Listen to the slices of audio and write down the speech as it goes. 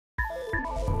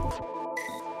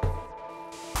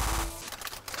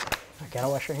Gotta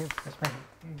wash your hands. That's right.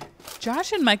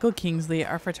 Josh and Michael Kingsley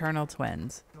are fraternal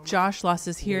twins. Josh lost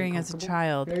his hearing as a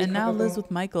child and now lives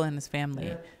with Michael and his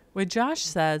family, where Josh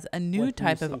says a new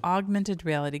type of augmented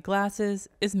reality glasses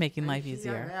is making life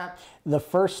easier. The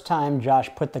first time Josh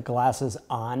put the glasses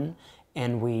on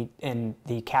and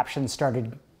the captions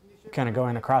started kind of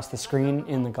going across the screen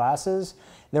in the glasses,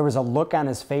 there was a look on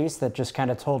his face that just kind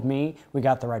of told me we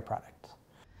got the right product.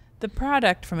 The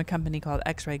product from a company called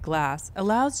X-Ray Glass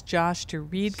allows Josh to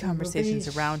read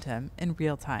conversations around him in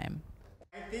real time.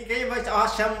 I think it was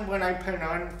awesome when I put it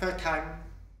on first time.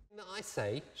 I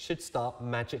say should start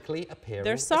magically appearing.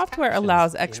 Their software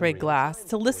allows X-Ray Glass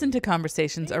to listen to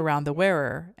conversations around the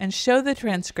wearer and show the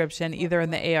transcription either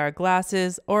in the AR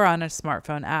glasses or on a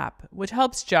smartphone app, which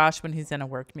helps Josh when he's in a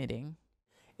work meeting.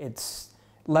 It's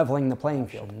leveling the playing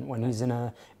field. When he's in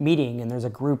a meeting and there's a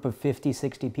group of 50,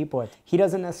 60 people, he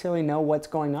doesn't necessarily know what's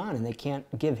going on and they can't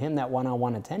give him that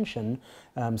one-on-one attention.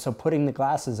 So putting the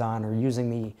glasses on or using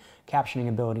the captioning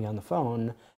ability on the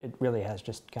phone, it really has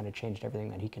just kind of changed everything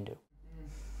that he can do.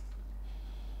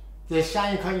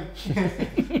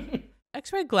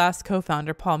 X-Ray Glass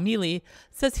co-founder Paul Mealy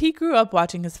says he grew up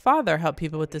watching his father help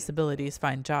people with disabilities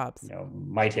find jobs.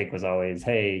 My take was always,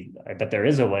 hey, I bet there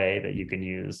is a way that you can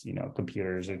use,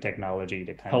 computers or technology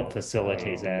to kind of help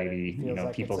facilitate maybe,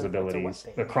 people's abilities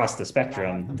across the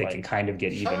spectrum. They can kind of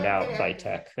get evened out by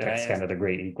tech. That's kind of the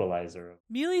great equalizer.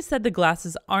 Mealy said the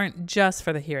glasses aren't just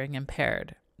for the hearing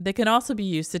impaired. They can also be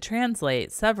used to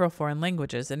translate several foreign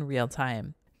languages in real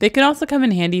time. They can also come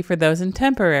in handy for those in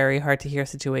temporary hard-to-hear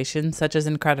situations, such as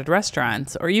in crowded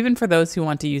restaurants, or even for those who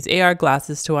want to use AR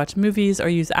glasses to watch movies or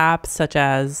use apps such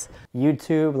as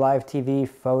YouTube, live TV,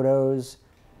 photos,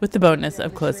 with the bonus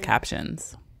of closed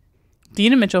captions.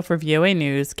 Deana Mitchell for VOA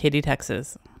News, Katy,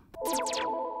 Texas.